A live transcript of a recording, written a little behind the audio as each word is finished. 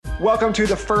Welcome to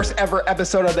the first ever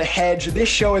episode of The Hedge. This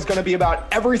show is going to be about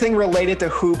everything related to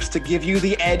hoops to give you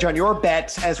the edge on your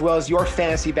bets as well as your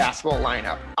fantasy basketball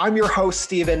lineup. I'm your host,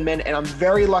 Steve Inman, and I'm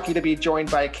very lucky to be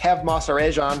joined by Kev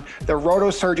Mahserejian, the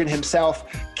roto-surgeon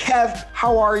himself. Kev,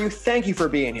 how are you? Thank you for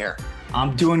being here.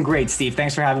 I'm doing great, Steve.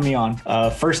 Thanks for having me on.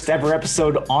 First ever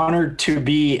episode, honored to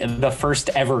be the first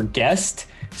ever guest.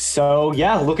 So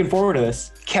yeah, looking forward to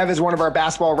this. Kev is one of our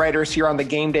basketball writers here on the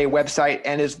Game Day website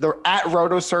and is at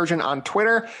RotoSurgeon on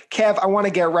Twitter. Kev, I want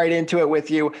to get right into it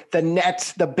with you. The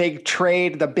Nets, the big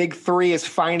trade, the big three is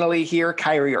finally here.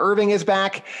 Kyrie Irving is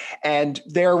back, and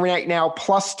they're right now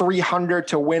plus 300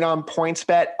 to win on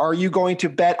PointsBet. Are you going to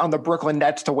bet on the Brooklyn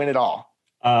Nets to win it all?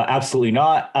 Absolutely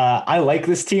not. I like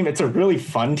this team. It's a really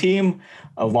fun team.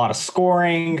 A lot of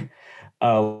scoring,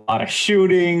 a lot of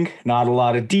shooting, not a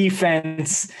lot of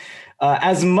defense.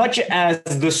 As much as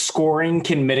the scoring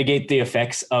can mitigate the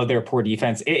effects of their poor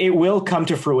defense, it will come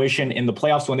to fruition in the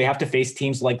playoffs when they have to face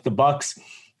teams like the Bucks.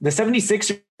 The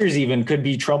 76ers even could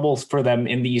be troubles for them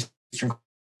in the Eastern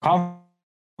Conference.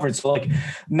 So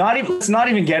let's not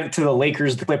even get to the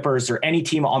Lakers, the Clippers, or any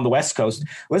team on the West Coast.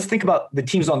 Let's think about the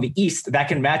teams on the East that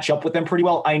can match up with them pretty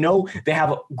well. I know they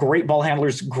have great ball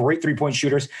handlers, great three-point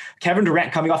shooters. Kevin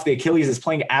Durant, coming off the Achilles, is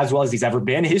playing as well as he's ever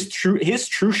been. His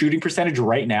true shooting percentage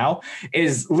right now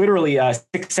is literally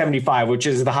 675, which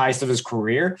is the highest of his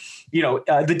career.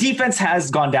 The defense has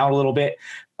gone down a little bit,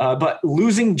 but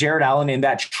losing Jared Allen in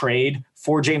that trade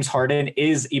for James Harden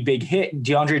is a big hit.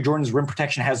 DeAndre Jordan's rim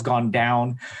protection has gone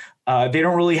down. They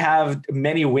don't really have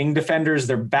many wing defenders.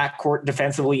 Their backcourt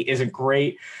defensively isn't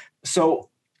great. So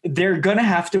they're going to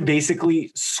have to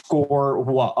basically score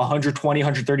 120,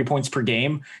 130 points per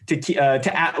game to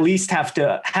at least have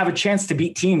a chance to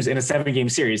beat teams in a 7-game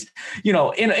series. In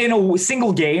a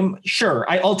single game, sure,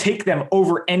 I'll take them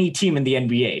over any team in the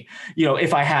NBA,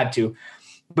 if I had to.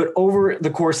 But over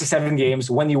the course of 7 games,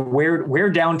 when you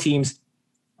wear down teams,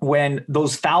 when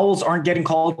those fouls aren't getting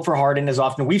called for Harden as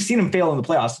often, we've seen him fail in the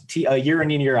playoffs year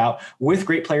in and year out with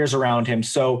great players around him.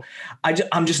 So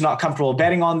I'm just not comfortable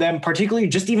betting on them, particularly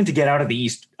just even to get out of the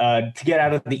East, to get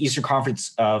out of the Eastern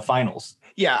Conference finals.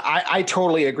 Yeah, I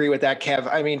totally agree with that,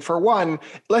 Kev. I mean, for one,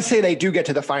 let's say they do get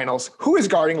to the finals. Who is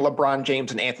guarding LeBron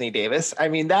James and Anthony Davis? I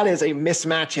mean, that is a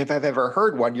mismatch if I've ever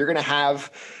heard one. You're going to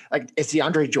have, is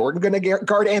DeAndre Jordan going to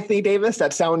guard Anthony Davis?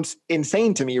 That sounds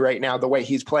insane to me right now, the way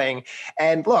he's playing.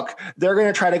 And look, they're going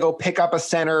to try to go pick up a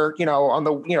center, on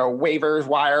the, waivers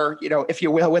wire, if you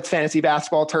will, with fantasy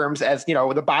basketball terms, as, the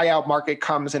buyout market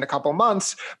comes in a couple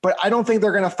months. But I don't think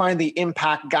they're going to find the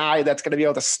impact guy that's going to be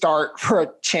able to start for a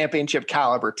championship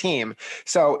caliber team.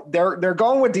 So they're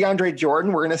going with DeAndre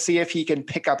Jordan. We're going to see if he can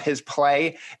pick up his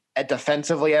play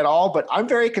defensively at all, but I'm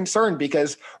very concerned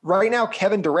because right now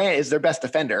Kevin Durant is their best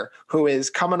defender, who is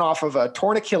coming off of a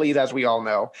torn Achilles, as we all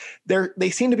know. They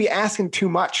seem to be asking too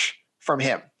much from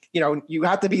him. You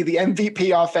have to be the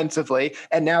MVP offensively,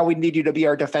 and now we need you to be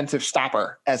our defensive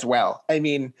stopper as well. I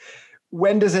mean,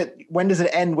 when does it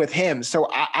end with him? So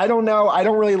I don't know. I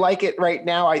don't really like it right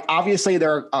now. Obviously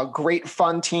they're a great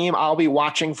fun team. I'll be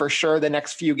watching for sure the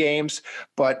next few games,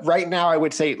 but right now I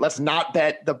would say let's not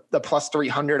bet the plus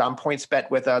 300 on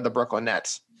PointsBet with the Brooklyn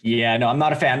Nets. Yeah, no, I'm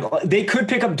not a fan. They could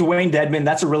pick up Dwayne Dedmon.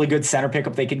 That's a really good center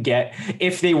pickup they could get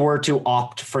if they were to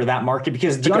opt for that market,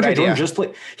 because DeAndre Jordan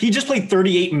just played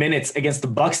 38 minutes against the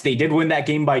Bucks. They did win that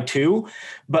game by 2.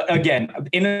 But again,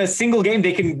 in a single game,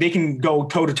 they can go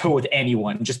toe to toe with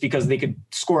anyone just because they could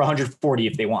score 140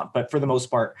 if they want. But for the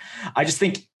most part, I just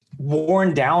think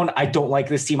worn down, I don't like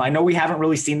this team. I know we haven't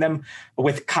really seen them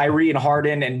with Kyrie and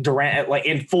Harden and Durant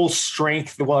in full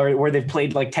strength where they've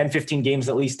played 10, 15 games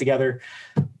at least together.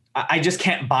 I just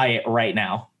can't buy it right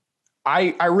now.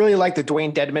 I really like the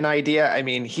Dwayne Dedmon idea. I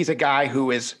mean, he's a guy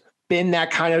who has been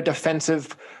that kind of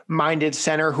defensive-minded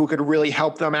center who could really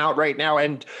help them out right now.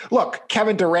 And look,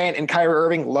 Kevin Durant and Kyrie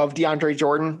Irving love DeAndre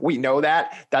Jordan. We know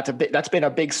that. That's been a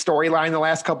big storyline the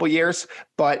last couple of years.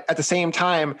 But at the same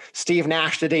time, Steve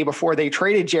Nash, the day before they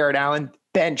traded Jared Allen,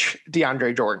 bench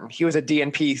DeAndre Jordan. He was a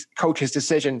DNP coach's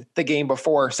decision the game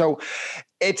before. So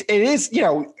it is,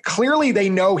 clearly they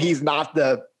know he's not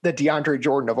the DeAndre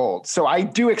Jordan of old. So I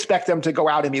do expect them to go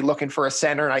out and be looking for a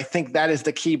center. And I think that is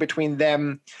the key between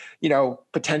them,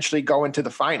 potentially going to the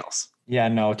finals. Yeah,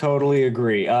 no, totally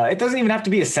agree. It doesn't even have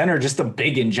to be a center, just a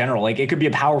big in general. It could be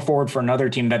a power forward for another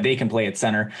team that they can play at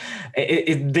center.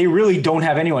 They really don't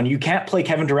have anyone. You can't play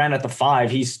Kevin Durant at the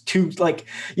 5. He's too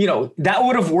that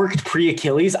would have worked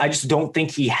pre-Achilles. I just don't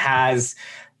think he has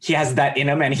he has that in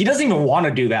him, and he doesn't even want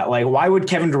to do that. Like, why would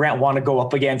Kevin Durant want to go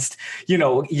up against,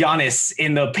 Giannis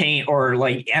in the paint or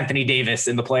like Anthony Davis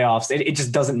in the playoffs? It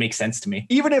just doesn't make sense to me.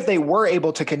 Even if they were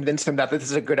able to convince him that this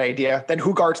is a good idea, then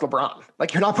who guards LeBron?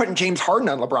 Like, you're not putting James Harden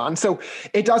on LeBron. So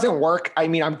it doesn't work. I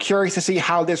mean, I'm curious to see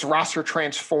how this roster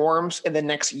transforms in the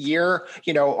next year.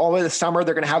 Over the summer,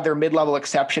 they're going to have their mid-level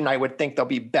exception. I would think they'll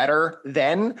be better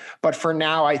then. But for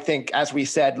now, I think, as we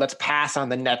said, let's pass on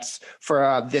the Nets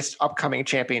for this upcoming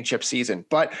championship season.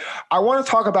 But I want to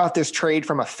talk about this trade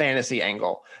from a fantasy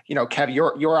angle. Kev,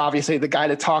 you're obviously the guy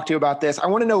to talk to about this. I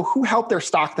want to know who helped their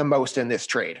stock the most in this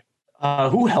trade.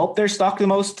 Who helped their stock the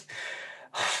most?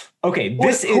 Okay,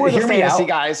 who are the fantasy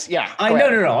guys? Yeah,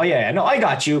 no. Yeah, no, I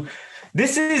got you.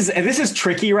 This is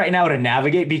tricky right now to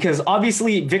navigate because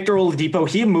obviously Victor Oladipo,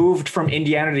 he moved from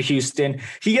Indiana to Houston.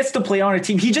 He gets to play on a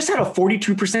team. He just had a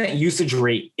 42% usage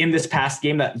rate in this past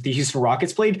game that the Houston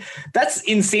Rockets played. That's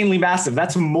insanely massive.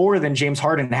 That's more than James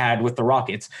Harden had with the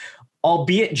Rockets.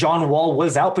 Albeit John Wall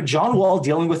was out, but John Wall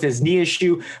dealing with his knee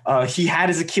issue. He had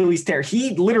his Achilles tear.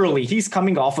 He's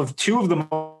coming off of two of the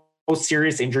most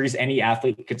serious injuries any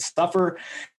athlete could suffer.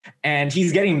 And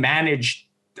he's getting managed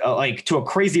to a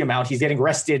crazy amount. He's getting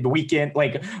rested the weekend,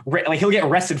 like he'll get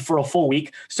rested for a full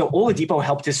week. So Oladipo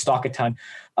helped his stock a ton.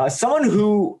 Someone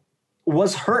who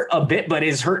was hurt a bit, but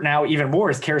is hurt now even more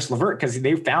is Karis LeVert, because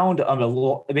they found a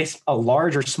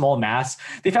large or small mass.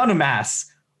 They found a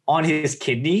mass on his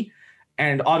kidney.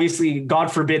 And obviously,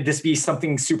 God forbid this be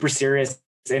something super serious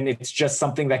and it's just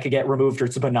something that could get removed or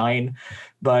it's benign.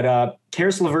 But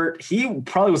Karis LeVert, he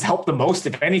probably was helped the most,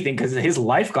 if anything, because his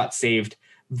life got saved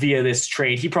via this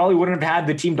trade. He probably wouldn't have had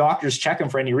the team doctors check him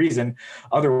for any reason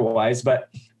otherwise. But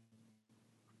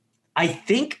I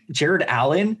think Jared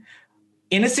Allen,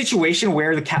 in a situation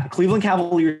where the Cleveland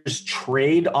Cavaliers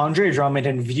trade Andre Drummond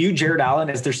and view Jared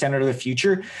Allen as their center of the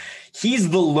future,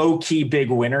 he's the low-key big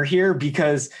winner here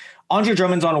because Andre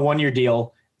Drummond's on a one-year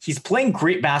deal. He's playing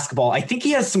great basketball. I think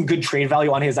he has some good trade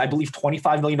value on his, I believe,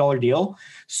 $25 million deal.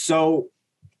 So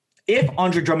if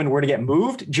Andre Drummond were to get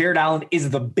moved, Jared Allen is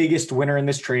the biggest winner in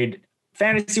this trade.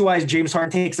 Fantasy-wise, James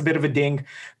Harden takes a bit of a ding.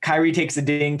 Kyrie takes a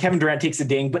ding. Kevin Durant takes a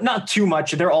ding, but not too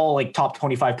much. They're all like top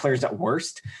 25 players at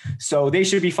worst. So they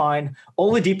should be fine.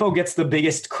 Oladipo gets the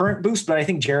biggest current boost, but I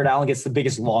think Jared Allen gets the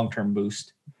biggest long-term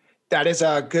boost. That is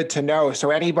good to know.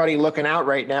 So anybody looking out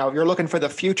right now, if you're looking for the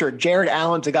future, Jared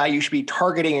Allen's a guy you should be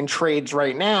targeting in trades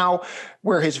right now,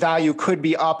 where his value could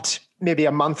be upped maybe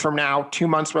a month from now, 2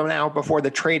 months from now, before the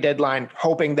trade deadline,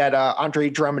 hoping that Andre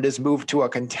Drummond is moved to a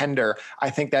contender. I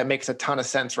think that makes a ton of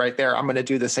sense right there. I'm going to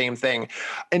do the same thing.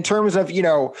 In terms of,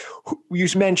 you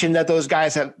mentioned that those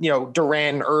guys have,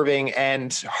 Durant, Irving,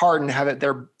 and Harden have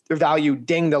their value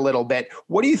dinged a little bit.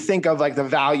 What do you think of like the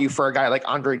value for a guy like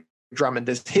Andre Drummond?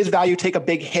 Does his value take a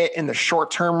big hit in the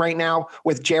short term right now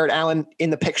with Jared Allen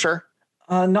in the picture?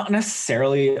 Not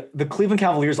necessarily. The Cleveland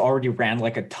Cavaliers already ran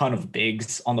like a ton of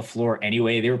bigs on the floor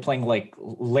anyway. They were playing like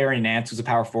Larry Nance, who's a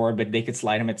power forward, but they could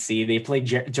slide him at C. They played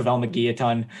JaVale McGee a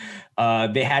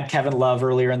ton. They had Kevin Love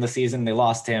earlier in the season. They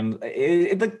lost him.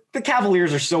 The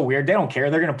Cavaliers are so weird. They don't care.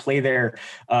 They're going to play their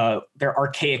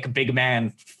archaic big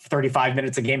man 35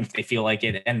 minutes a game if they feel like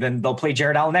it. And then they'll play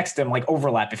Jared Allen next to him, like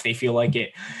overlap if they feel like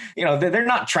it. They're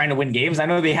not trying to win games. I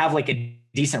know they have like a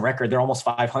decent record. They're almost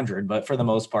 500, but for the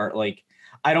most part, like,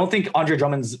 I don't think Andre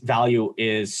Drummond's value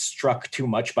is struck too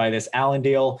much by this Allen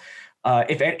deal.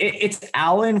 If it's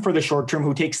Allen for the short term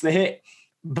who takes the hit,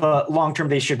 but long term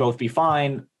they should both be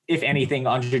fine. If anything,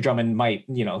 Andre Drummond might,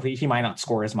 he might not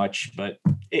score as much, but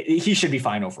he should be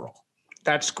fine overall.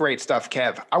 That's great stuff,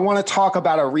 Kev. I want to talk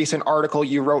about a recent article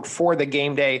you wrote for the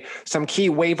Game Day, some key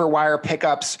waiver wire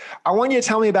pickups. I want you to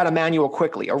tell me about Emmanuel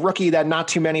Quickly, a rookie that not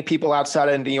too many people outside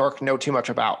of New York know too much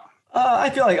about.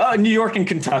 I feel like New York and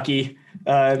Kentucky.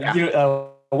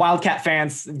 Wildcat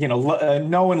fans,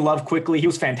 know and love Quickly. He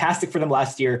was fantastic for them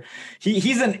last year.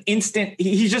 He's an instant.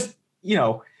 He's just,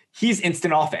 he's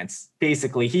instant offense.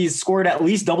 Basically, he's scored at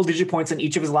least double-digit points in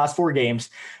each of his last 4 games.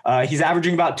 He's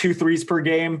averaging about 2 threes per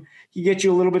game. He gets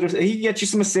you he gets you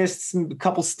some assists, a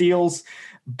couple steals.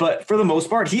 But for the most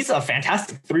part, he's a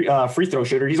fantastic free throw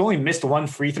shooter. He's only missed 1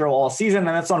 free throw all season, and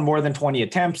that's on more than 20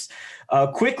 attempts.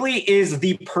 Quickly is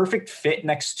the perfect fit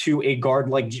next to a guard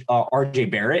like RJ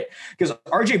Barrett, because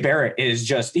RJ Barrett is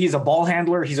he's a ball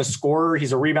handler, he's a scorer,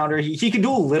 he's a rebounder. He can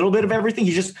do a little bit of everything.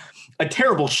 He's just a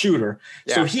terrible shooter.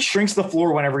 Yeah. So he shrinks the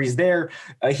floor whenever he's there.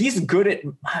 He's good at,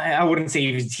 I wouldn't say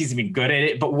he's even good at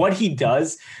it, but what he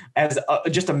does as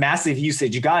just a massive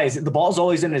usage guy is the ball's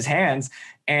always in his hands.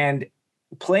 And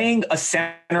playing a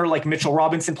center like Mitchell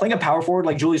Robinson, playing a power forward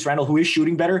like Julius Randle, who is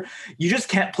shooting better, you just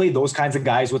can't play those kinds of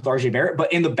guys with RJ Barrett.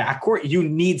 But in the backcourt, you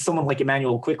need someone like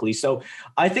Emmanuel Quickly. So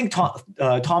I think Tom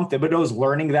Thibodeau is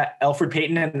learning that Elfrid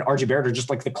Payton and RJ Barrett are just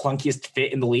like the clunkiest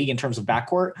fit in the league in terms of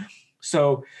backcourt.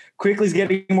 So Quickly's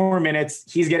getting more minutes.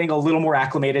 He's getting a little more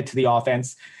acclimated to the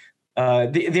offense.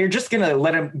 They're just going to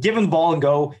let him give him the ball and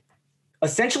go.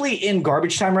 Essentially in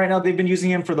garbage time right now, they've been using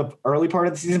him for the early part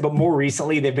of the season, but more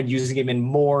recently they've been using him in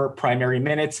more primary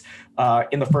minutes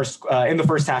in the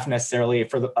first half necessarily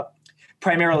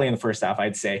primarily in the first half,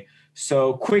 I'd say.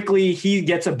 So Quickly, he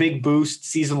gets a big boost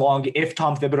season long if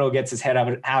Tom Thibodeau gets his head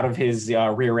out of his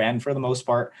rear end for the most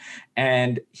part,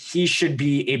 and he should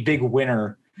be a big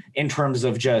winner in terms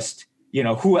of just,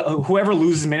 whoever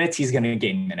loses minutes, he's going to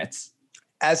gain minutes.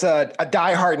 As a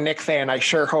diehard Knick fan, I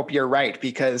sure hope you're right,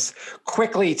 because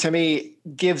Quickly, to me,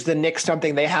 gives the Knicks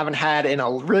something they haven't had in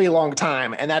a really long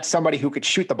time, and that's somebody who could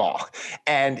shoot the ball.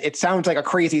 And it sounds like a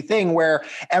crazy thing where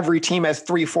every team has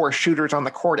 3-4 shooters on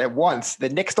the court at once. The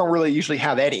Knicks don't really usually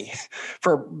have any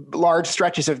for large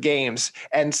stretches of games.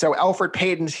 And so Elfrid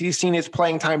Payton, he's seen his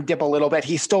playing time dip a little bit.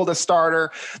 He's still the starter.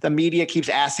 The media keeps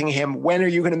asking him, when are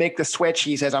you going to make the switch?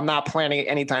 He says, I'm not planning it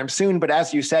anytime soon. But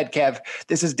as you said, Kev,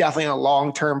 this is definitely a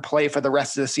long-term play for the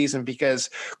rest of the season,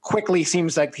 because Quickly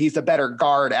seems like he's the better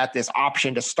guard at this option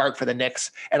to start for the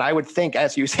Knicks. And I would think,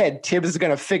 as you said, Tibbs is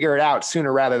going to figure it out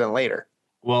sooner rather than later.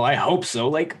 Well, I hope so.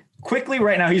 Like Quickly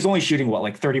right now, he's only shooting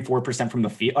 34% from the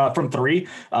field, from three,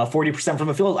 40% from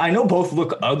the field. I know both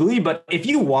look ugly, but if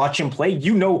you watch him play,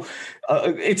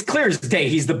 it's clear as day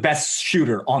he's the best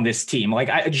shooter on this team.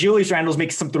 Julius Randle's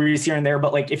making some threes here and there,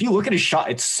 but if you look at his shot,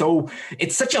 it's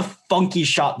such a funky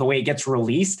shot the way it gets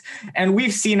released. And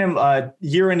we've seen him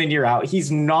year in and year out.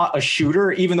 He's not a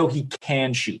shooter, even though he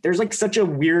can shoot. There's such a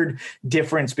weird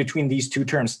difference between these two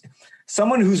terms.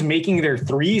 Someone who's making their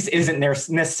threes isn't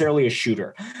necessarily a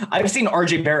shooter. I've seen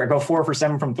RJ Barrett go 4 for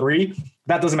 7 from three.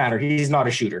 That doesn't matter. He's not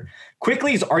a shooter.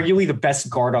 Quickly is arguably the best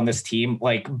guard on this team.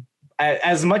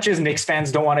 As much as Knicks fans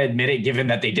don't want to admit it, given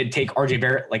that they did take RJ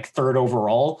Barrett third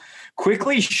overall,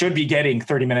 Quickly should be getting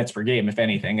 30 minutes per game, if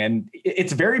anything. And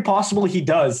it's very possible he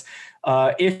does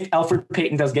if Elfrid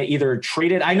Payton does get either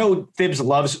traded. I know Thibs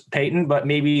loves Payton, but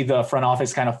maybe the front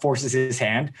office kind of forces his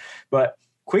hand. But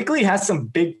Quickly has some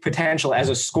big potential as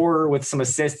a scorer with some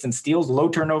assists and steals, low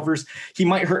turnovers. He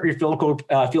might hurt your field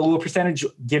goal percentage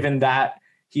given that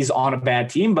he's on a bad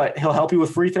team, but he'll help you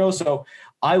with free throws. So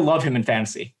I love him in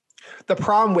fantasy. The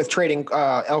problem with trading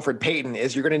Elfrid Payton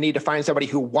is you're going to need to find somebody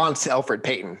who wants Elfrid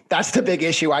Payton. That's the big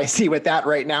issue I see with that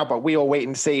right now, but we will wait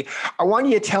and see. I want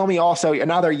you to tell me also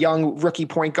another young rookie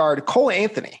point guard, Cole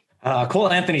Anthony. Cole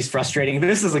Anthony's frustrating.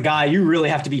 This is a guy you really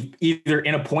have to be either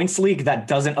in a points league that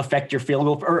doesn't affect your field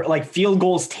goal, or field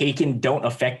goals taken don't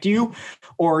affect you,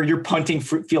 or you're punting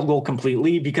field goal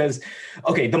completely because,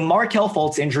 the Markelle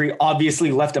Fultz injury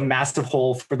obviously left a massive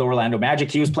hole for the Orlando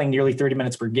Magic. He was playing nearly 30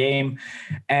 minutes per game,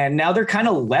 and now they're kind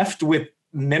of left with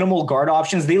minimal guard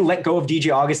options. They let go of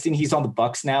DJ Augustin. He's on the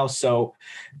Bucks now. So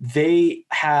they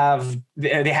haven't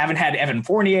had Evan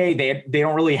Fournier. They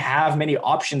don't really have many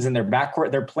options in their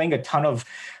backcourt. They're playing a ton of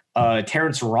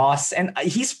Terrence Ross, and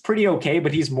he's pretty okay,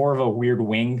 but he's more of a weird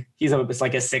wing. It's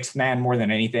like a sixth man more than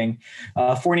anything.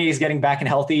 Fournier is getting back and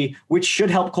healthy, which should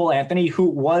help Cole Anthony, who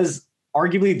was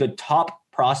arguably the top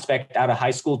prospect out of high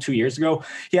school 2 years ago.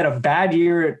 He had a bad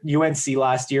year at UNC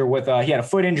last year with he had a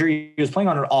foot injury. He was playing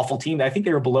on an awful team. I think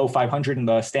they were below 500 in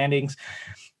the standings.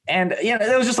 And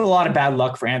there was just a lot of bad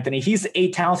luck for Anthony. He's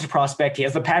a talented prospect. He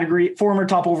has the pedigree, former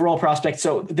top overall prospect.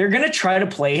 So they're going to try to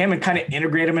play him and kind of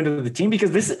integrate him into the team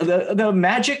because the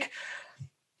Magic,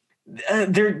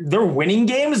 they're winning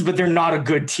games, but they're not a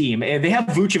good team. They have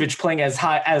Vucevic playing as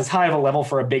high of a level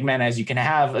for a big man as you can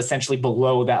have, essentially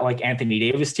below that Anthony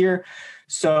Davis tier.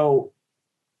 So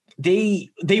they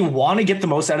want to get the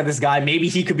most out of this guy. Maybe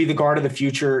he could be the guard of the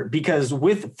future because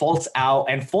with Fultz out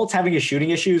and Fultz having his shooting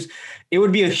issues, it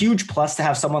would be a huge plus to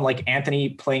have someone like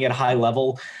Anthony playing at a high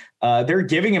level. They're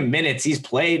giving him minutes. He's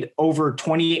played over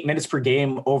 28 minutes per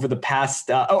game over the past,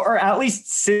 or at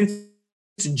least since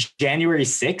January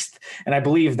 6th. And I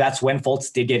believe that's when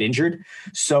Fultz did get injured.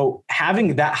 So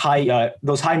having that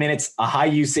those high minutes, a high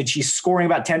usage, he's scoring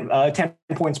about 10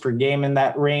 points per game in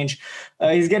that range.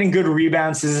 He's getting good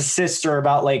rebounds. His assists are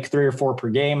about 3 or 4 per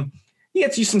game. He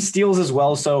gets you some steals as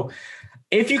well. So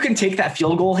if you can take that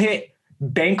field goal hit,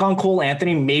 bank on Cole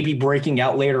Anthony, maybe breaking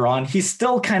out later on. He's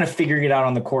still kind of figuring it out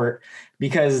on the court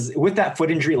because with that foot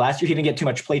injury last year, he didn't get too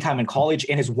much playtime in college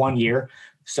in his 1 year.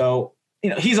 So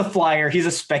he's a flyer. He's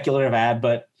a speculative ad,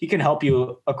 but he can help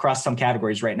you across some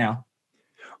categories right now.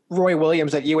 Roy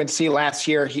Williams at UNC last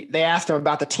year, they asked him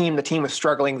about the team. The team was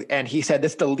struggling, and he said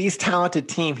this is the least talented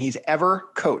team he's ever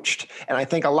coached. And I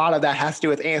think a lot of that has to do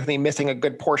with Anthony missing a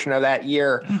good portion of that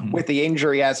year with the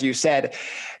injury, as you said.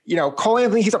 Cole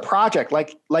Anthony, he's a project,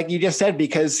 like you just said,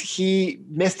 because he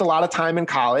missed a lot of time in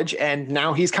college, and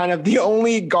now he's kind of the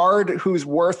only guard who's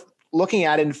worth looking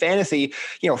at in fantasy.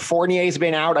 Fournier's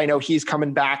been out. I know he's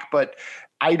coming back, but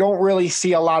I don't really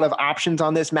see a lot of options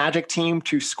on this Magic team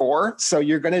to score. So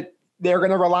they're going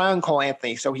to rely on Cole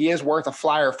Anthony. So he is worth a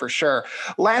flyer for sure.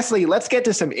 Lastly, let's get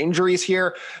to some injuries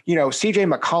here.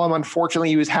 CJ McCollum, unfortunately,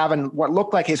 he was having what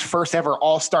looked like his first ever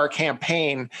All-Star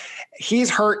campaign.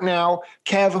 He's hurt now.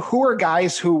 Kev, who are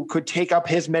guys who could take up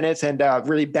his minutes and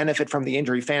really benefit from the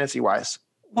injury fantasy wise?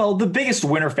 Well, the biggest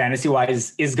winner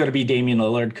fantasy-wise is going to be Damian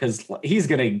Lillard, because he's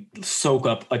going to soak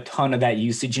up a ton of that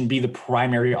usage and be the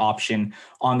primary option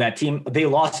on that team. They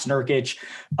lost Nurkic.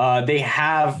 They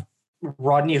have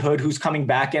Rodney Hood, who's coming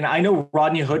back. And I know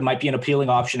Rodney Hood might be an appealing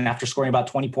option after scoring about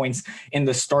 20 points in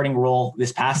the starting role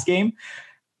this past game.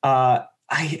 I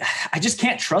just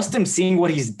can't trust him seeing what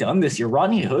he's done this year.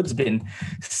 Rodney Hood's been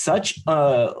such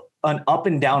an up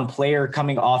and down player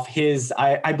coming off his,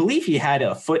 I believe he had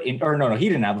a foot he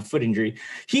didn't have a foot injury.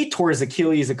 He tore his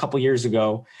Achilles a couple years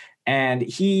ago, and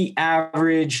he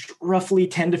averaged roughly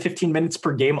 10 to 15 minutes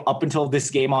per game up until this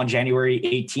game on January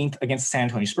 18th against the San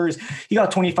Antonio Spurs. He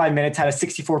got 25 minutes, had a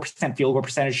 64% field goal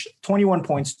percentage, 21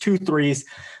 points, 2 threes.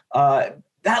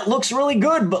 That looks really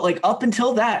good, but up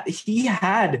until that, he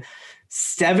had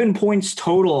 7 points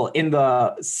total in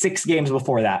the 6 games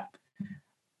before that.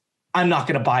 I'm not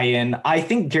going to buy in. I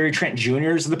think Gary Trent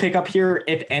Jr. is the pickup here.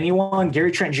 If anyone,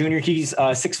 Gary Trent Jr., he's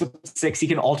 6'6". He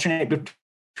can alternate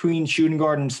between shooting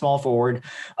guard and small forward.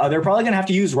 They're probably going to have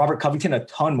to use Robert Covington a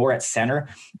ton more at center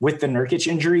with the Nurkic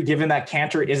injury, given that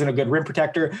Kanter isn't a good rim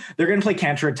protector. They're going to play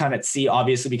Kanter a ton at C,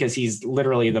 obviously, because he's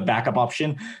literally the backup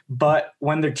option. But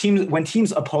when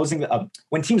teams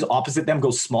opposite them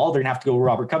go small, they're going to have to go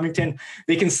Robert Covington.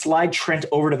 They can slide Trent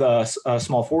over to the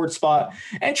small forward spot.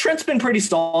 And Trent's been pretty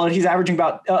solid. He's averaging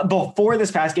about, before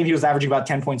this past game, he was averaging about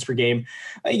 10 points per game.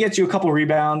 He gets you a couple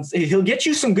rebounds. He'll get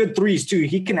you some good threes too.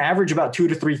 He can average about 2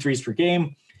 to 3 threes per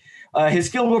game. His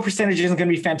field goal percentage isn't going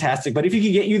to be fantastic, but if he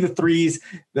can get you the threes,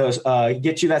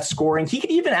 get you that scoring, he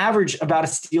could even average about a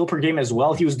steal per game as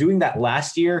well. He was doing that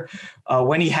last year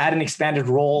when he had an expanded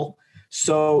role.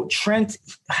 So Trent,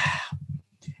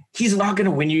 he's not going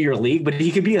to win you your league, but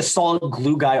he could be a solid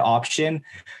glue guy option.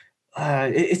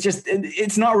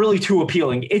 It's not really too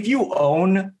appealing. If you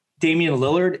own Damian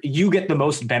Lillard, you get the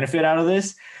most benefit out of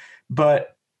this,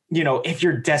 but if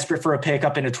you're desperate for a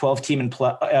pickup in a 12 team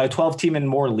and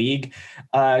more league,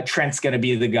 Trent's going to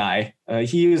be the guy.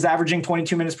 He was averaging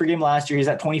 22 minutes per game last year. He's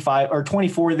at 25 or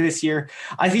 24 this year.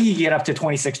 I think he can get up to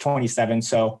 26, 27.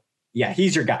 So yeah,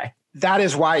 he's your guy. That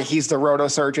is why he's the roto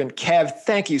surgeon. Kev,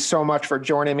 thank you so much for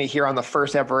joining me here on the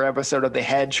first ever episode of The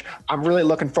Hedge. I'm really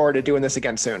looking forward to doing this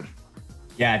again soon.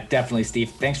 Yeah, definitely, Steve.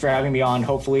 Thanks for having me on.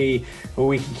 Hopefully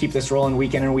we can keep this rolling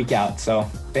week in and week out. So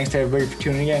thanks to everybody for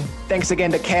tuning in. Thanks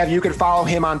again to Kev. You can follow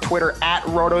him on Twitter at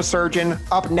RotoSurgeon.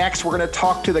 Up next, we're going to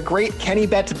talk to the great Kenny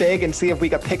Bets Big and see if we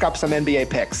can pick up some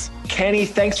NBA picks. Kenny,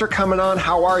 thanks for coming on.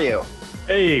 How are you?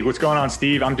 Hey, what's going on,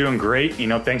 Steve? I'm doing great.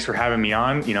 Thanks for having me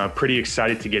on. Pretty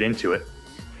excited to get into it.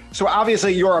 So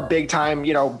obviously you're a big time,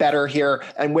 bettor here.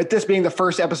 And with this being the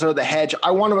first episode of The Hedge, I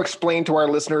want to explain to our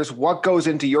listeners what goes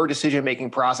into your decision-making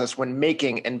process when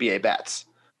making NBA bets.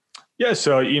 Yeah,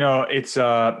 so it's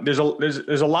there's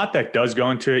a lot that does go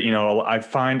into it. I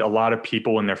find a lot of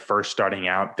people when they're first starting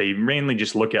out, they mainly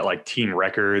just look at team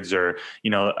records or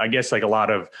I guess a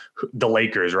lot of the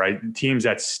Lakers, right? Teams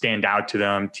that stand out to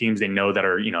them, teams they know that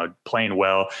are playing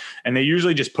well, and they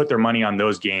usually just put their money on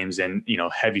those games and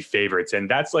heavy favorites, and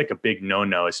that's a big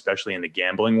no-no, especially in the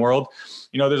gambling world.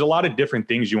 There's a lot of different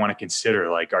things you want to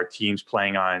consider, like our teams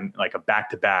playing on a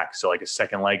back-to-back, so a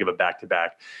second leg of a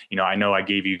back-to-back. I know I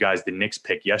gave you guys the Knicks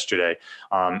pick yesterday.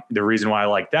 The reason why I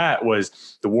like that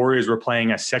was the Warriors were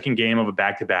playing a second game of a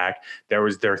back-to-back. There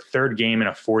was their third game in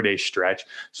a 4-day stretch.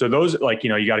 So those,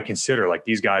 you got to consider,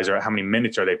 these guys how many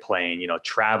minutes are they playing,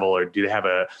 travel, or do they have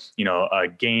a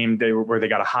game where they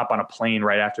got to hop on a plane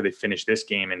right after they finish this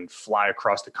game and fly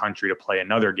across the country to play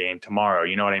another game tomorrow?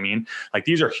 You know what I mean?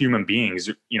 These are human beings.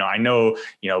 I know,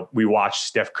 we watch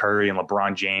Steph Curry and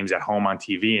LeBron James at home on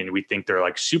TV and we think they're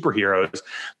superheroes,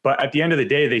 but at the end of the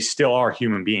day, they still are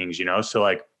human beings,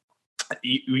 So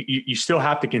you still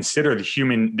have to consider the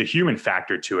human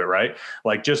factor to it, right?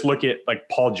 Just look at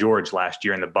Paul George last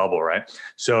year in the bubble, right?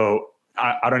 So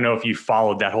I don't know if you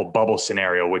followed that whole bubble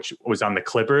scenario, which was on the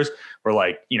Clippers, where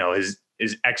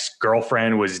his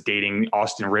ex-girlfriend was dating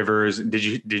Austin Rivers.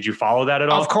 Did you follow that at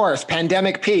all? Of course,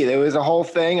 Pandemic P. There was a whole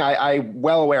thing. I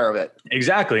well aware of it.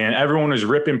 Exactly. And everyone was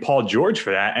ripping Paul George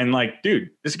for that. And like, dude,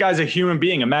 this guy's a human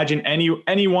being. Imagine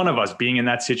any one of us being in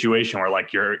that situation where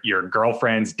like your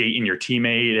girlfriend's dating your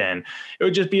teammate, and it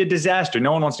would just be a disaster.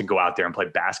 No one wants to go out there and play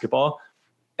basketball.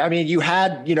 I mean, you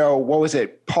had, what was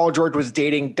it? Paul George was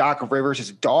dating Doc Rivers'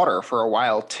 daughter for a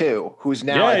while too, who's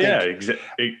now,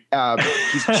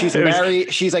 she's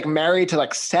married. She's like married to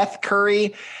like Seth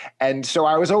Curry. And so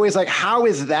I was always like, how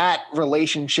is that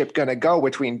relationship going to go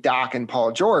between Doc and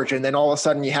Paul George? And then all of a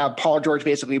sudden you have Paul George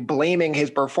basically blaming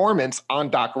his performance on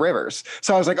Doc Rivers.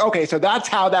 So I was like, okay, so that's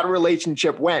how that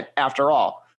relationship went after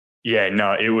all. Yeah,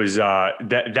 no, it was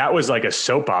that was like a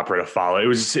soap opera to follow. It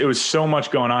was so much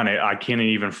going on. I can't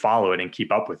even follow it and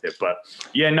keep up with it. But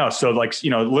yeah, no. So like,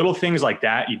 little things like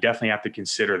that, you definitely have to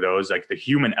consider those, like the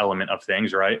human element of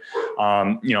things, right?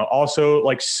 Also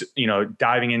like,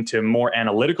 diving into more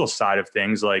analytical side of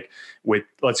things, like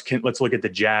let's look at the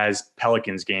Jazz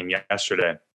Pelicans game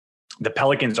yesterday. The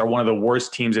Pelicans are one of the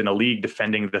worst teams in the league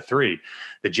defending the three.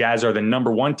 The Jazz are the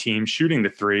number one team shooting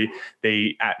the three.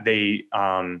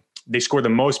 They scored the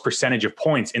most percentage of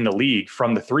points in the league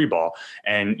from the three ball.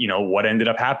 And, what ended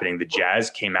up happening? The Jazz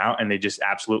came out and they just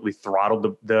absolutely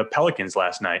throttled the Pelicans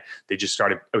last night. They just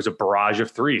it was a barrage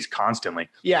of threes constantly.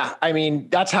 Yeah. I mean,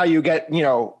 that's how you get,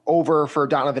 over for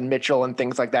Donovan Mitchell and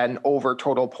things like that, and over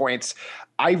total points.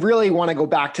 I really want to go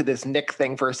back to this Knick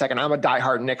thing for a second. I'm a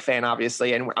diehard Knick fan,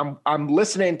 obviously. And I'm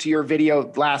listening to your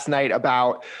video last night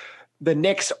about the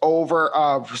Knicks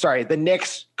the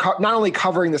Knicks not only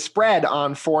covering the spread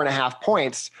on 4.5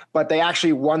 points, but they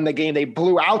actually won the game. They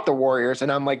blew out the Warriors.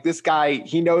 And I'm like, this guy,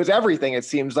 he knows everything, it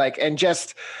seems like. And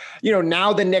just,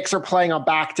 now the Knicks are playing a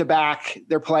back-to-back.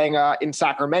 They're playing in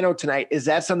Sacramento tonight. Is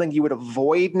that something you would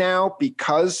avoid now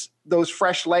because those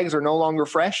fresh legs are no longer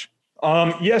fresh?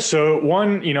 Yeah. So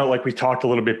one, like we talked a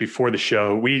little bit before the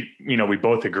show, we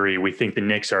both agree. We think the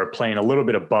Knicks are playing a little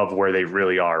bit above where they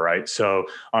really are. Right. So,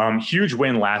 huge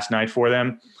win last night for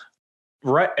them.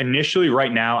 Right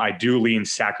now, I do lean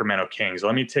Sacramento Kings.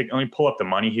 Let me pull up the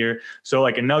money here. So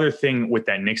like another thing with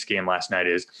that Knicks game last night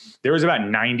is there was about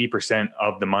 90%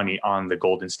 of the money on the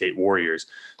Golden State Warriors.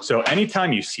 So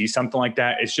anytime you see something like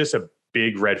that, it's just a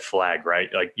big red flag, right?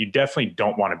 Like you definitely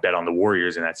don't want to bet on the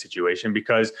Warriors in that situation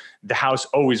because the house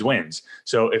always wins.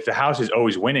 So if the house is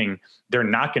always winning, they're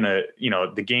not going to,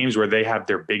 the games where they have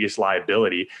their biggest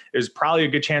liability, there's probably a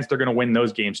good chance they're going to win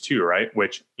those games too, right?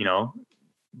 Which,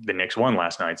 the Knicks won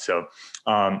last night. So,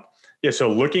 so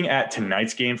looking at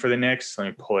tonight's game for the Knicks, let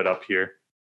me pull it up here.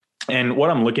 And what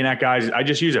I'm looking at, guys, I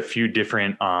just use a few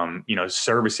different,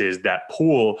 services that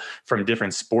pull from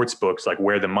different sports books, like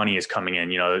where the money is coming in.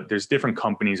 There's different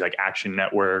companies like Action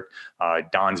Network,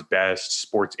 Don's Best,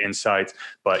 Sports Insights.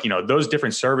 But, those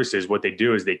different services, what they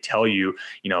do is they tell you,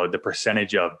 the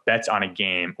percentage of bets on a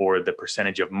game or the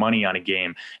percentage of money on a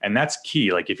game. And that's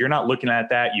key. Like if you're not looking at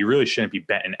that, you really shouldn't be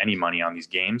betting any money on these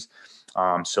games.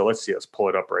 So let's pull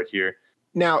it up right here.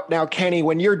 Now, Kenny,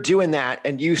 when you're doing that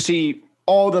and you see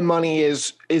all the money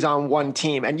is on one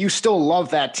team and you still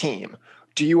love that team,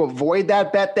 do you avoid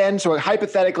that bet then? So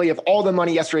hypothetically, if all the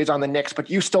money yesterday is on the Knicks, but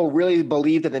you still really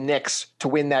believe in the Knicks to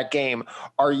win that game,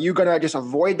 are you going to just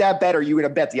avoid that bet? Or are you going to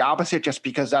bet the opposite just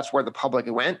because that's where the public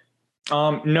went?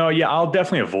 No, yeah, I'll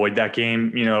definitely avoid that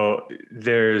game.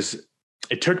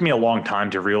 It took me a long time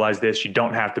to realize this. You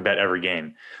don't have to bet every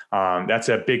game. That's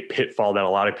a big pitfall that a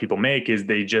lot of people make is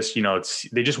they just,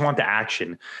 they just want the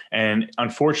action. And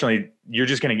unfortunately, you're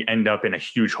just going to end up in a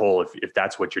huge hole if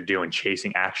that's what you're doing,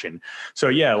 chasing action. So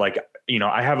yeah, like,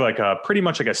 I have like a pretty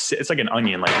much like it's like an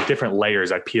onion, like different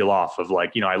layers I peel off of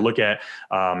like, I look at,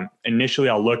 initially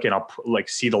I'll look and I'll like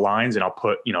see the lines and I'll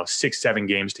put, 6-7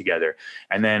 games together.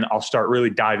 And then I'll start really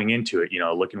diving into it,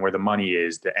 looking where the money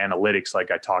is, the analytics,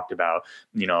 like I talked about,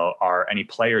 are any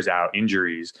players out,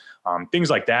 injuries, things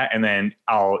like that. And then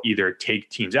I'll either take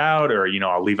teams out or,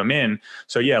 I'll leave them in.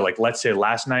 So yeah, like let's say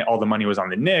last night, all the money was on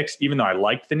the Knicks, even though I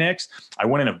liked the Knicks, I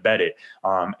wouldn't have bet it.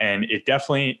 And it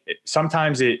definitely,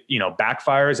 sometimes it,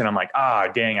 backfires and I'm like,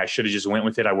 dang, I should have just went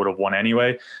with it. I would have won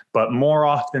anyway. But more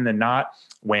often than not,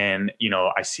 when,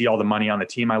 I see all the money on the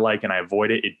team I like and I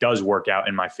avoid it, it does work out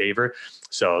in my favor.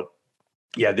 So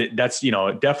yeah, that's,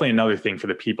 definitely another thing for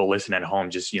the people listening at home.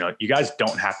 Just, you guys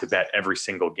don't have to bet every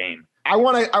single game. I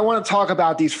want to talk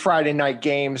about these Friday night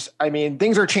games. I mean,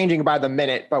 things are changing by the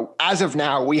minute, but as of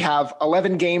now, we have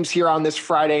 11 games here on this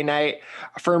Friday night.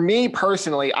 For me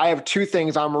personally, I have two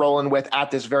things I'm rolling with at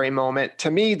this very moment.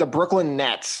 To me, the Brooklyn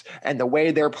Nets and the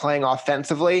way they're playing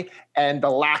offensively and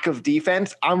the lack of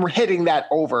defense, I'm hitting that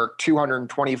over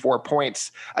 224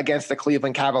 points against the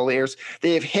Cleveland Cavaliers.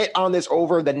 They have hit on this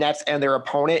over, the Nets and their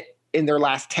opponent, in their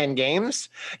last 10 games.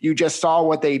 You just saw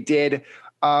what they did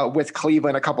with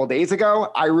Cleveland a couple of days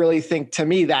ago. I really think, to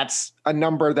me, that's a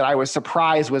number that I was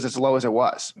surprised was as low as it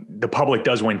was. The public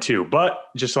does win too, but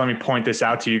just let me point this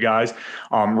out to you guys.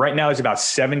 Right now it's about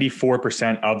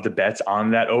 74% of the bets on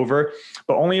that over,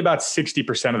 but only about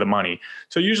 60% of the money.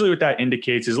 So usually what that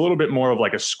indicates is a little bit more of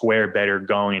like a square better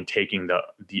going and taking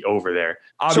the over there.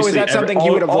 Obviously, so is that something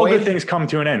you would avoid? All good things come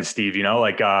to an end, Steve,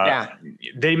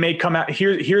 they may come out.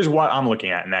 Here's what I'm looking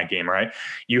at in that game, right?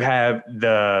 You have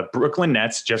the Brooklyn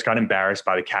Nets just got embarrassed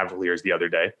by the Cavaliers the other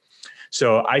day.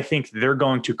 So I think they're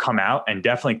going to come out and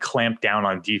definitely clamp down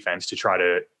on defense to try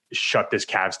to shut this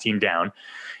Cavs team down.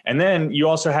 And then you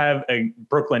also have a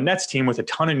Brooklyn Nets team with a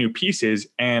ton of new pieces.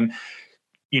 And,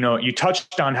 you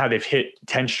touched on how they've hit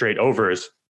 10 straight overs.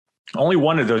 Only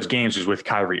one of those games was with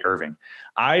Kyrie Irving.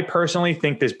 I personally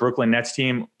think this Brooklyn Nets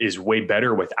team is way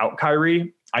better without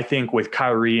Kyrie. I think with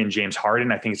Kyrie and James Harden,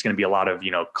 I think it's going to be a lot of,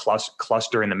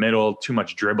 cluster in the middle, too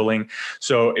much dribbling.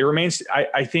 So it remains,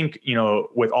 I think,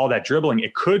 with all that dribbling,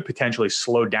 it could potentially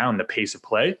slow down the pace of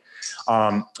play.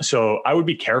 So I would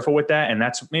be careful with that. And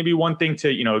that's maybe one thing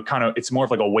to, it's more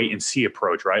of like a wait and see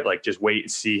approach, right? Like just wait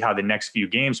and see how the next few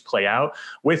games play out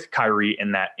with Kyrie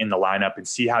in the lineup and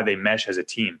see how they mesh as a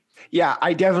team. Yeah,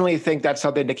 I definitely think that's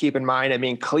something to keep in mind. I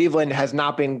mean, Cleveland has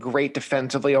not been great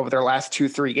defensively over their last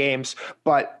 2-3 games,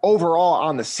 but overall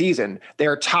on the season,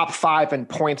 they're top 5 in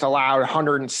points allowed,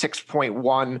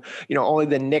 106.1. Only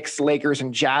the Knicks, Lakers,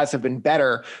 and Jazz have been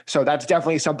better. So that's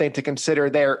definitely something to consider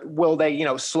there. Will they,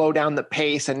 slow down the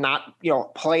pace and not,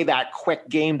 play that quick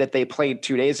game that they played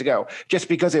 2 days ago? Just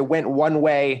because it went one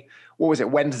way, what was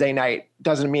it, Wednesday night,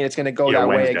 doesn't mean it's going to go that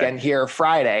way again here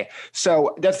Friday.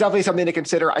 So that's definitely something to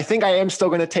consider. I think I am still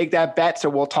going to take that bet, so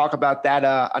we'll talk about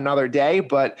that another day.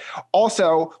 But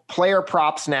also player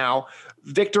props now.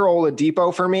 Victor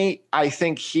Oladipo for me, I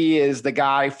think he is the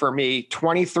guy for me.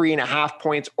 23.5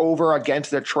 points over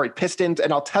against the Detroit Pistons,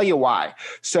 and I'll tell you why.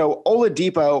 So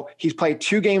Oladipo, he's played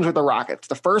 2 games with the Rockets.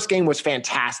 The first game was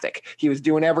fantastic. He was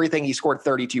doing everything. He scored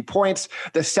 32 points.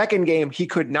 The second game, he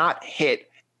could not hit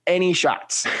any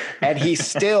shots, and he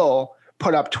still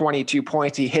put up 22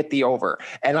 points. He hit the over,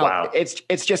 and wow.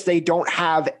 It's just they don't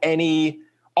have any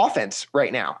offense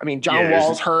right now. I mean, John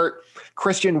Wall's hurt.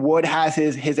 Christian Wood has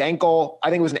his ankle.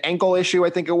 I think it was an ankle issue. I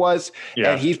think it was,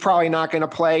 and he's probably not going to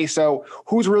play. So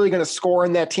who's really going to score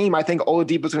in that team? I think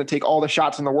Oladipo is going to take all the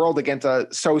shots in the world against a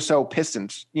so-so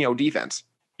Pistons, defense.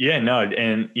 Yeah, no,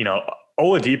 and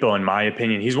Oladipo, in my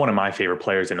opinion, he's one of my favorite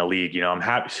players in the league. I'm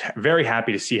very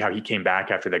happy to see how he came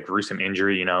back after that gruesome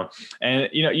injury, and,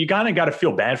 you kind of got to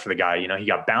feel bad for the guy. He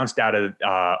got bounced out of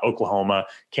Oklahoma,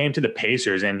 came to the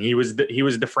Pacers, and he was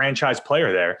the franchise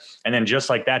player there. And then just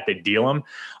like that, they deal him.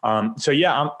 So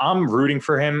yeah, I'm rooting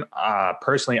for him.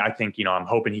 Personally, I think, I'm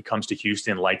hoping he comes to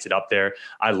Houston, lights it up there.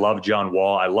 I love John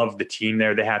Wall. I love the team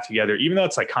there they have together, even though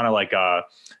it's like kind of like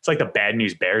it's like the Bad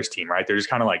News Bears team, right? They're just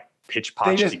kind of like pitch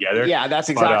potch together. Yeah, that's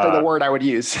exactly the word I would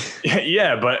use.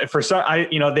 Yeah, but for some,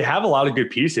 they have a lot of good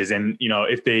pieces, and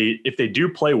if they do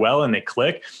play well and they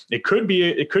click, they could be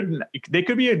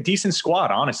a decent squad,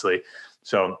 honestly.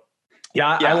 So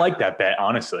yeah. I like that bet,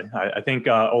 honestly. I think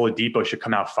Oladipo should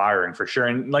come out firing for sure.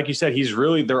 And like you said, he's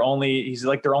their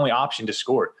only option to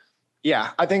score.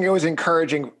 Yeah, I think it was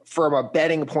encouraging from a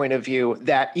betting point of view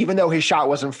that even though his shot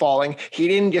wasn't falling, he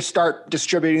didn't just start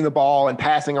distributing the ball and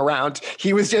passing around.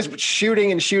 He was just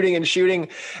shooting and shooting and shooting.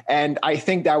 And I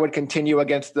think that would continue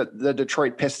against the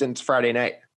Detroit Pistons Friday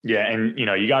night. Yeah, and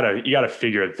you gotta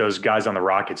figure that those guys on the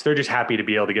Rockets, they're just happy to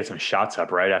be able to get some shots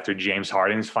up, right? After James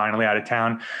Harden's finally out of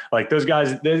town. Like those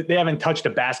guys, they haven't touched a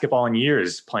basketball in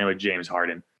years playing with James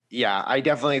Harden. Yeah, I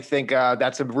definitely think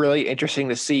that's really interesting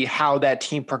to see how that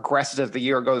team progresses as the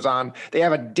year goes on. They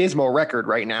have a dismal record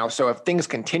right now, so if things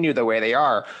continue the way they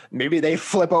are, maybe they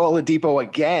flip Oladipo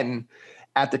again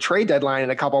at the trade deadline in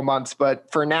a couple months.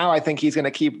 But for now, I think he's going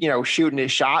to keep shooting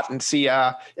his shot and see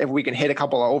if we can hit a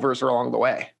couple of overs along the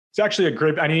way. It's actually I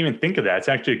didn't even think of that. It's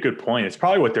actually a good point. It's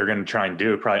probably what they're going to try and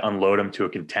do, probably unload them to a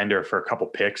contender for a couple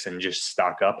picks and just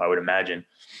stock up, I would imagine.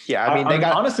 Yeah, I mean, I'm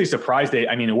honestly surprised it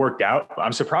worked out.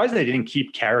 I'm surprised they didn't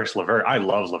keep Karis LeVert. I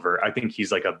love LeVert. I think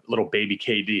he's like a little baby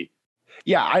KD.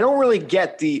 Yeah, I don't really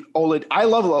get the I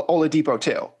love Oladipo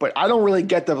too, but I don't really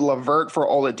get the LeVert for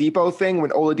Oladipo thing when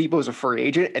Oladipo is a free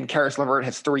agent and Karis LeVert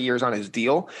has 3 years on his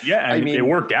deal. Yeah, and I mean, it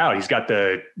worked out. He's got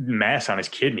the mass on his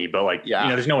kidney, but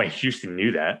there's no way Houston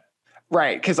knew that.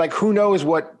 Right, because who knows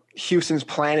what Houston's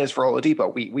plan is for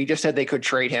Oladipo. We just said they could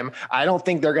trade him. I don't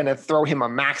think they're going to throw him a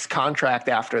max contract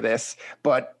after this.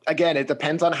 But again, it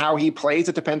depends on how he plays.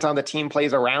 It depends on the team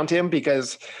plays around him,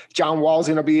 because John Wall's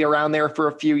going to be around there for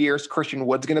a few years. Christian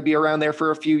Wood's going to be around there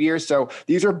for a few years. So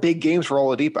these are big games for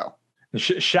Oladipo.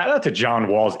 Shout out to John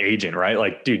Wall's agent,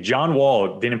 right? Dude, John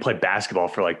Wall didn't play basketball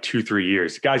for 2-3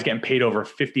 years. The guy's getting paid over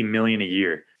 $50 million a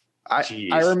year.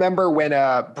 I remember when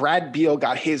Brad Beal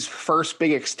got his first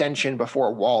big extension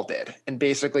before Wall did. And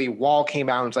basically Wall came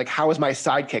out and was like, how is my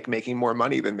sidekick making more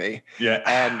money than me? Yeah.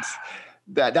 And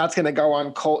that's going to go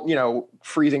on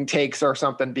freezing takes or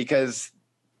something, because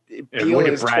look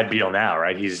at Brad Beal now,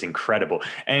 right? He's incredible.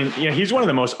 And he's one of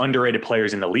the most underrated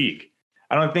players in the league.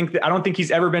 I don't think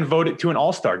he's ever been voted to an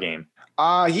All-Star game.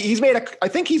 I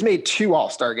think he's made 2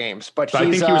 All-Star games, but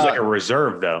I think he was a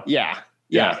reserve though. Yeah.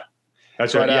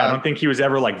 That's right. I don't think he was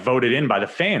ever voted in by the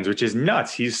fans, which is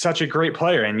nuts. He's such a great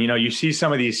player. And, you see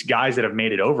some of these guys that have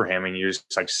made it over him and you're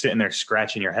just sitting there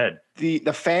scratching your head.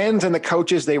 The fans and the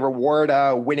coaches, they reward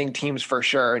winning teams for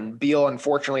sure. And Beal,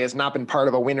 unfortunately, has not been part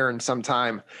of a winner in some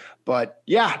time. But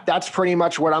yeah, that's pretty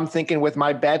much what I'm thinking with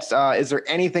my bets. Is there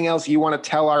anything else you want to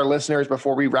tell our listeners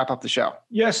before we wrap up the show?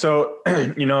 Yeah. So,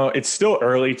 it's still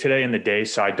early today in the day,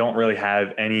 so I don't really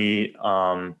have any,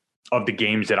 of the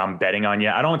games that I'm betting on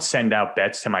yet. I don't send out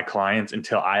bets to my clients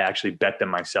until I actually bet them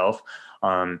myself.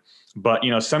 But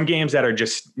some games that are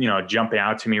just, jumping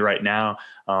out to me right now,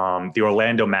 the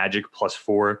Orlando Magic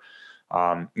 +4,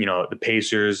 the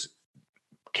Pacers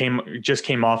just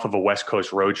came off of a West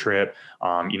Coast road trip.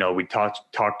 We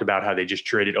talked about how they just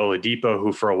traded Oladipo,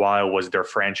 who for a while was their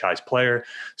franchise player.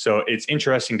 So it's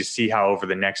interesting to see how over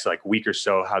the next week or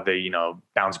so, how they,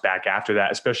 bounce back after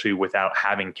that, especially without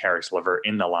having Karis LeVert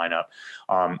in the lineup.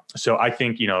 So I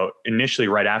think, initially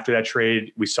right after that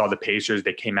trade, we saw the Pacers,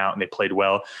 they came out and they played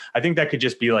well. I think that could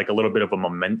just be a little bit of a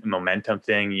momentum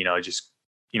thing,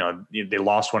 they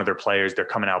lost one of their players. They're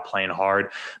coming out playing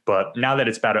hard. But now that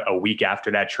it's about a week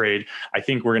after that trade, I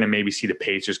think we're going to maybe see the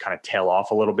Pacers kind of tail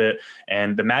off a little bit.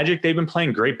 And the Magic, they've been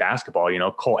playing great basketball.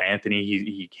 Cole Anthony,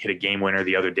 he hit a game winner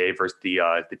the other day versus the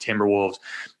Timberwolves.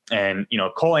 And,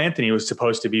 Cole Anthony was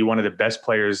supposed to be one of the best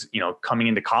players, coming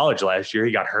into college last year.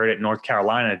 He got hurt at North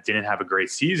Carolina, didn't have a great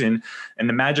season. And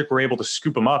the Magic were able to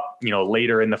scoop him up,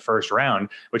 later in the first round,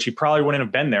 which he probably wouldn't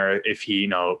have been there if he,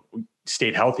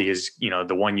 stayed healthy his,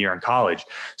 the 1 year in college.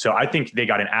 So I think they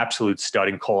got an absolute stud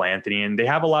in Cole Anthony, and they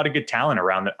have a lot of good talent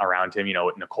around him,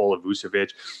 with Nikola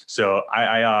Vucevic. So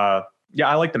I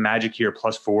like the Magic here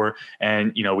 +4.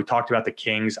 And, we talked about the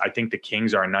Kings. I think the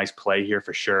Kings are a nice play here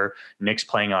for sure. Knicks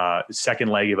playing a second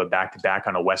leg of a back-to-back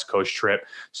on a West Coast trip.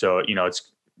 So,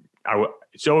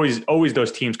 it's always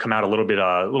those teams come out a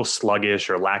little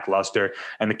sluggish or lackluster,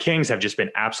 and the Kings have just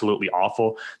been absolutely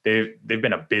awful. They've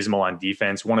been abysmal on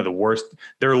defense, one of the worst.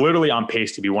 They're literally on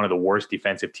pace to be one of the worst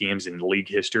defensive teams in league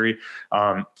history.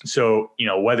 So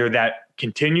whether that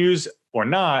continues or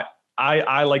not,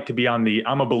 I like to be I'm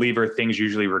a believer things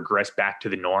usually regress back to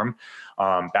the norm,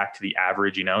 back to the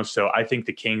average, So I think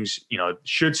the Kings,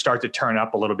 should start to turn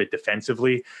up a little bit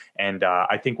defensively. And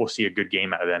I think we'll see a good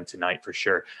game out of them tonight for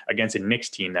sure against a Knicks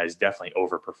team that is definitely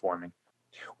overperforming.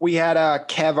 We had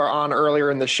Kev on earlier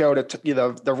in the show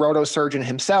the roto surgeon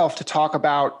himself to talk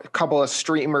about a couple of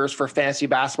streamers for fantasy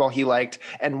basketball he liked.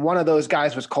 And one of those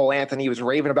guys was Cole Anthony. He was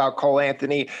raving about Cole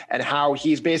Anthony and how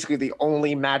he's basically the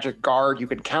only Magic guard you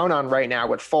can count on right now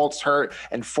with Fultz hurt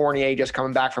and Fournier just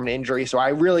coming back from an injury. So I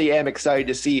really am excited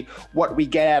to see what we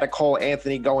get out of Cole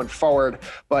Anthony going forward.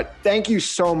 But thank you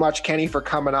so much, Kenny, for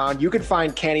coming on. You can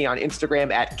find Kenny on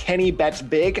Instagram at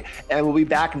KennyBetsBig, and we'll be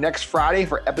back next Friday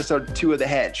for episode 2 of the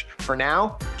Hedge. For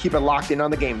now, keep it locked in on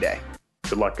the game day.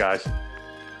 Good luck, guys.